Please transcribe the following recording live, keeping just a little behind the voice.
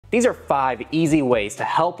These are 5 easy ways to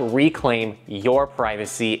help reclaim your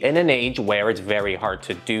privacy in an age where it's very hard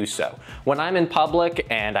to do so. When I'm in public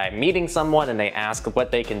and I'm meeting someone and they ask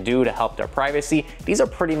what they can do to help their privacy, these are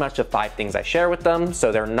pretty much the 5 things I share with them,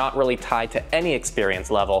 so they're not really tied to any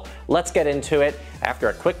experience level. Let's get into it after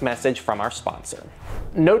a quick message from our sponsor.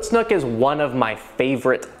 Notesnook is one of my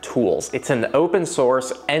favorite tools. It's an open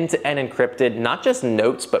source, end-to-end encrypted, not just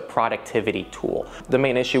notes, but productivity tool. The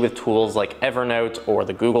main issue with tools like Evernote or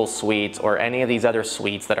the Google Suite or any of these other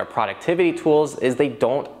suites that are productivity tools is they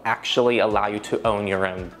don't actually allow you to own your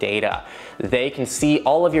own data. They can see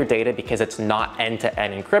all of your data because it's not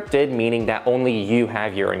end-to-end encrypted, meaning that only you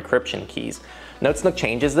have your encryption keys. Notesnook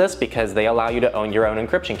changes this because they allow you to own your own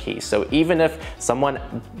encryption keys. So even if someone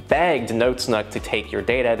begged Notesnook to take your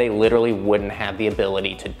data, they literally wouldn't have the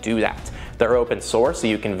ability to do that. They're open source, so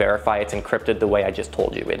you can verify it's encrypted the way I just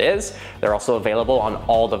told you it is. They're also available on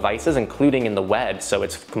all devices, including in the web, so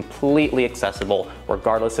it's completely accessible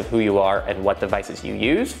regardless of who you are and what devices you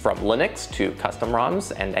use, from Linux to custom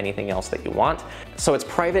ROMs and anything else that you want. So it's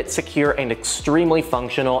private, secure, and extremely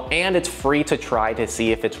functional, and it's free to try to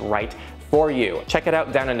see if it's right for you. Check it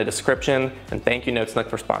out down in the description, and thank you Notesnook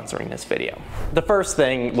for sponsoring this video. The first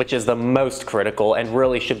thing, which is the most critical and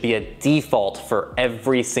really should be a default for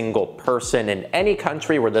every single person in any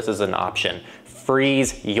country where this is an option: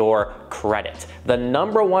 freeze your credit. The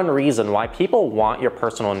 #1 reason why people want your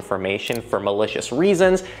personal information for malicious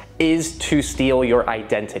reasons is to steal your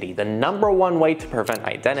identity. The #1 way to prevent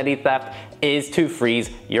identity theft is to freeze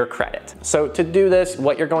your credit. So to do this,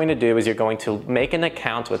 what you're going to do is you're going to make an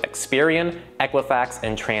account with Experian, Equifax,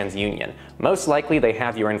 and TransUnion. Most likely they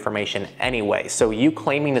have your information anyway, so you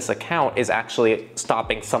claiming this account is actually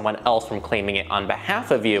stopping someone else from claiming it on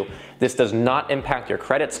behalf of you. This does not impact your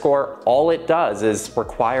credit score. All it does is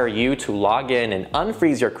require you to log in and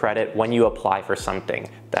unfreeze your credit when you apply for something.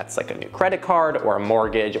 That's like a new credit card or a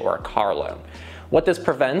mortgage or a car loan. What this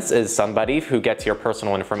prevents is somebody who gets your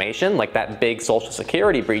personal information, like that big Social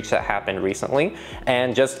Security breach that happened recently,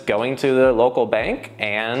 and just going to the local bank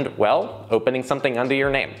and, well, opening something under your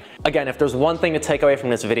name. Again, if there's one thing to take away from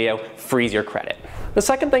this video, freeze your credit. The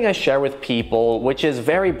second thing I share with people, which is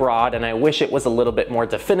very broad and I wish it was a little bit more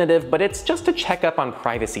definitive, but it's just to check up on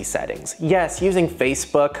privacy settings. Yes, using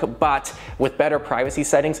Facebook, but with better privacy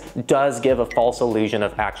settings does give a false illusion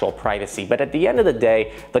of actual privacy. But at the end of the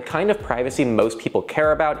day, the kind of privacy most people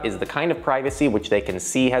care about is the kind of privacy which they can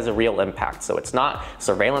see has a real impact. So it's not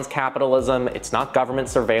surveillance capitalism, it's not government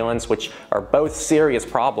surveillance, which are both serious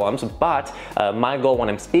problems, but my goal when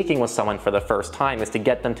I'm speaking with someone for the first time is to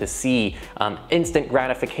get them to see instant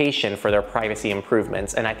gratification for their privacy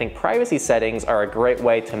improvements. And I think privacy settings are a great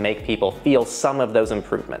way to make people feel some of those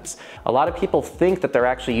improvements. A lot of people think that they're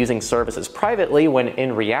actually using services privately when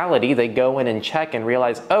in reality they go in and check and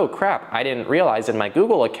realize, oh crap, I didn't realize in my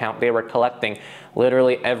Google account they were collecting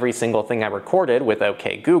literally every single thing I recorded with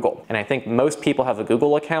OK Google. And I think most people have a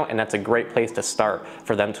Google account, and that's a great place to start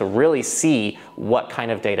for them to really see what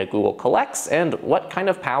kind of data Google collects and what kind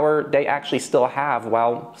of power they actually still have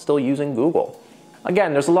while still using Google.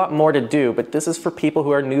 Again, there's a lot more to do, but this is for people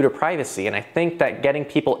who are new to privacy, and I think that getting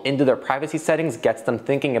people into their privacy settings gets them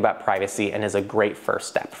thinking about privacy and is a great first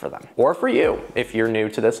step for them. Or for you, if you're new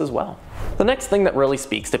to this as well. The next thing that really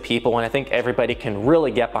speaks to people, and I think everybody can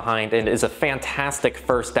really get behind and is a fantastic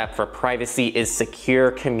first step for privacy, is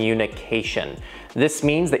secure communication. This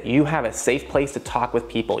means that you have a safe place to talk with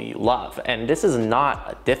people you love, and this is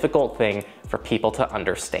not a difficult thing for people to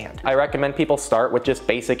understand. I recommend people start with just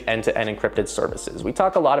basic end-to-end encrypted services. We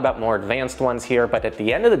talk a lot about more advanced ones here, but at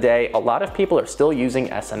the end of the day, a lot of people are still using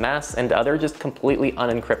SMS and other just completely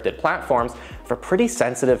unencrypted platforms for pretty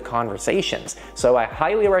sensitive conversations. So I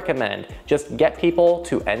highly recommend just get people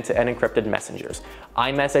to end-to-end encrypted messengers.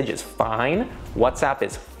 iMessage is fine, WhatsApp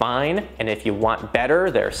is fine, and if you want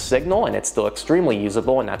better, there's Signal, and it's still extremely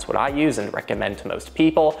usable, and that's what I use and recommend to most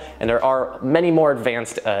people. And there are many more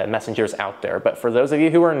advanced messengers out there, but for those of you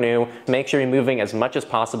who are new, make sure you're moving as much as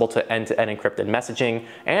possible to end-to-end encrypted messaging,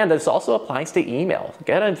 and this also applies to email.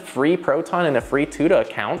 Get a free Proton and a free Tuda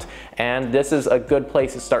account, and this is a good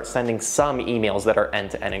place to start sending some emails that are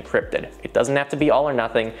end-to-end encrypted. It doesn't have to be all or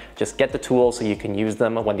nothing, just get the tools so you can use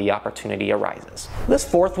them when the opportunity arises. This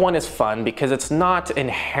fourth one is fun because it's not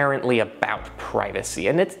inherently about privacy,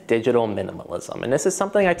 and it's digital minimalism. And this is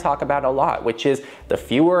something I talk about a lot, which is the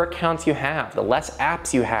fewer accounts you have, the less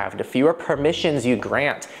apps you have, the fewer permissions you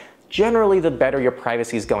grant, generally the better your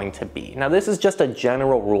privacy is going to be. Now, this is just a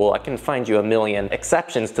general rule. I can find you a million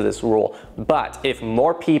exceptions to this rule, but if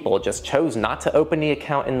more people just chose not to open the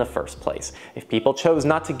account in the first place, if people chose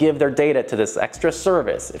not to give their data to this extra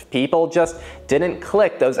service, if people just didn't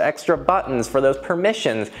click those extra buttons for those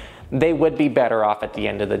permissions, they would be better off at the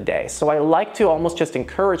end of the day. So I like to almost just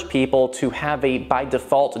encourage people to have a by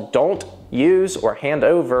default don't use or hand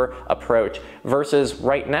over approach, versus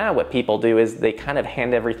right now what people do is they kind of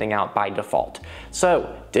hand everything out by default.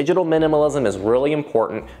 So digital minimalism is really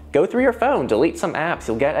important. Go through your phone, delete some apps,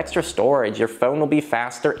 you'll get extra storage, your phone will be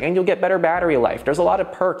faster, and you'll get better battery life. There's a lot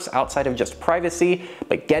of perks outside of just privacy,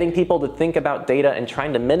 but getting people to think about data and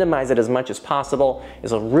trying to minimize it as much as possible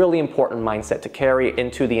is a really important mindset to carry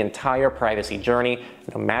into the entire privacy journey,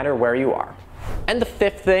 no matter where you are. And the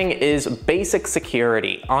fifth thing is basic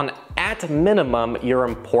security on, at minimum, your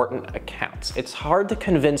important accounts. It's hard to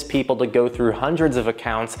convince people to go through hundreds of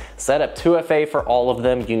accounts, set up 2FA for all of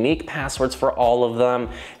them, unique passwords for all of them,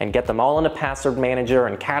 and get them all in a password manager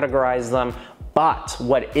and categorize them. But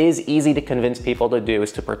what is easy to convince people to do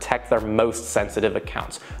is to protect their most sensitive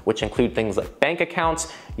accounts, which include things like bank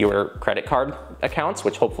accounts, your credit card accounts,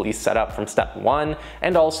 which hopefully you set up from step one,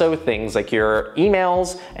 and also things like your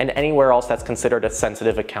emails and anywhere else that's considered a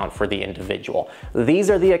sensitive account for the individual. These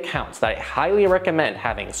are the accounts that I highly recommend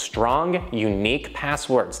having strong, unique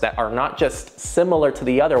passwords that are not just similar to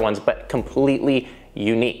the other ones, but completely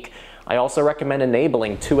unique. I also recommend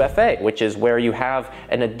enabling 2FA, which is where you have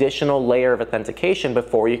an additional layer of authentication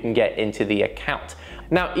before you can get into the account.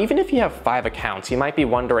 Now, even if you have 5 accounts, you might be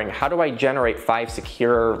wondering, how do I generate 5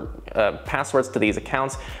 secure passwords to these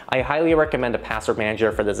accounts? I highly recommend a password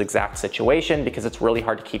manager for this exact situation because it's really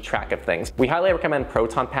hard to keep track of things. We highly recommend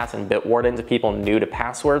ProtonPass and Bitwarden to people new to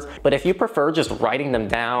passwords, but if you prefer just writing them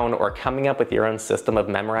down or coming up with your own system of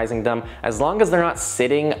memorizing them, as long as they're not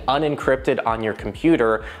sitting unencrypted on your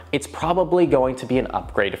computer, it's probably going to be an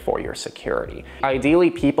upgrade for your security.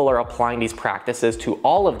 Ideally, people are applying these practices to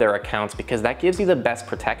all of their accounts because that gives you the best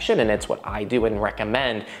protection, and it's what I do and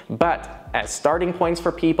recommend. But as starting points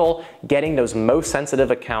for people, getting those most sensitive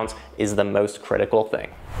accounts is the most critical thing.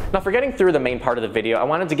 Now, for getting through the main part of the video, I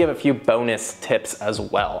wanted to give a few bonus tips as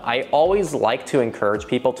well. I always like to encourage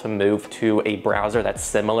people to move to a browser that's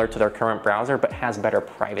similar to their current browser but has better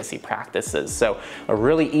privacy practices. So a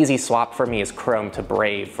really easy swap for me is Chrome to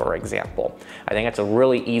Brave, for example. I think it's a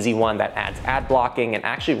really easy one that adds ad blocking and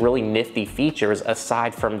actually really nifty features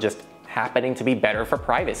aside from just happening to be better for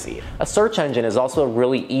privacy. A search engine is also a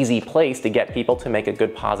really easy place to get people to make a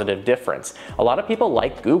good positive difference. A lot of people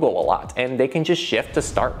like Google a lot, and they can just shift to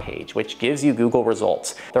Start Page, which gives you Google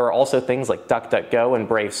results. There are also things like DuckDuckGo and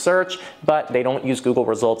Brave Search, but they don't use Google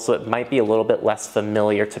results, so it might be a little bit less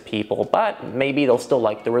familiar to people, but maybe they'll still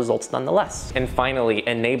like the results nonetheless. And finally,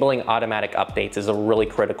 enabling automatic updates is a really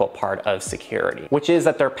critical part of security, which is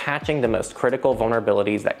that they're patching the most critical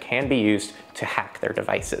vulnerabilities that can be used to hack their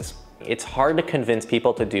devices. It's hard to convince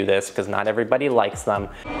people to do this because not everybody likes them.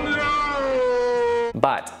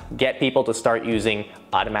 But get people to start using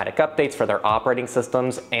automatic updates for their operating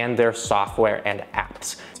systems and their software and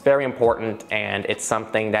apps. It's very important, and it's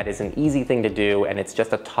something that is an easy thing to do, and it's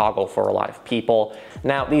just a toggle for a lot of people.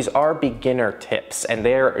 Now, these are beginner tips, and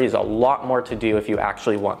there is a lot more to do if you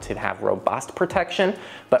actually want to have robust protection.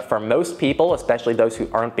 But for most people, especially those who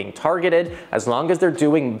aren't being targeted, as long as they're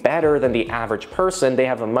doing better than the average person, they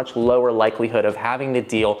have a much lower likelihood of having to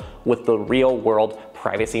deal with the real world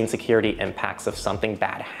privacy and security impacts of something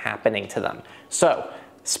bad happening to them. So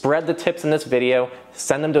spread the tips in this video,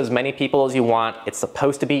 send them to as many people as you want. It's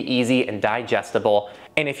supposed to be easy and digestible.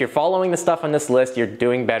 And if you're following the stuff on this list, you're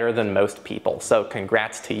doing better than most people. So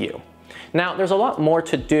congrats to you. Now, there's a lot more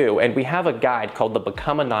to do, and we have a guide called the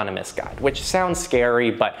Become Anonymous Guide, which sounds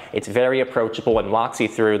scary, but it's very approachable and walks you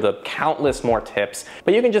through the countless more tips.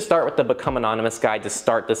 But you can just start with the Become Anonymous Guide to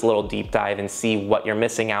start this little deep dive and see what you're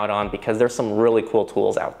missing out on, because there's some really cool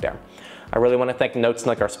tools out there. I really want to thank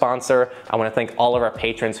Notesnook, our sponsor. I want to thank all of our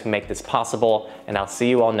patrons who make this possible, and I'll see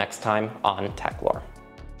you all next time on Techlore.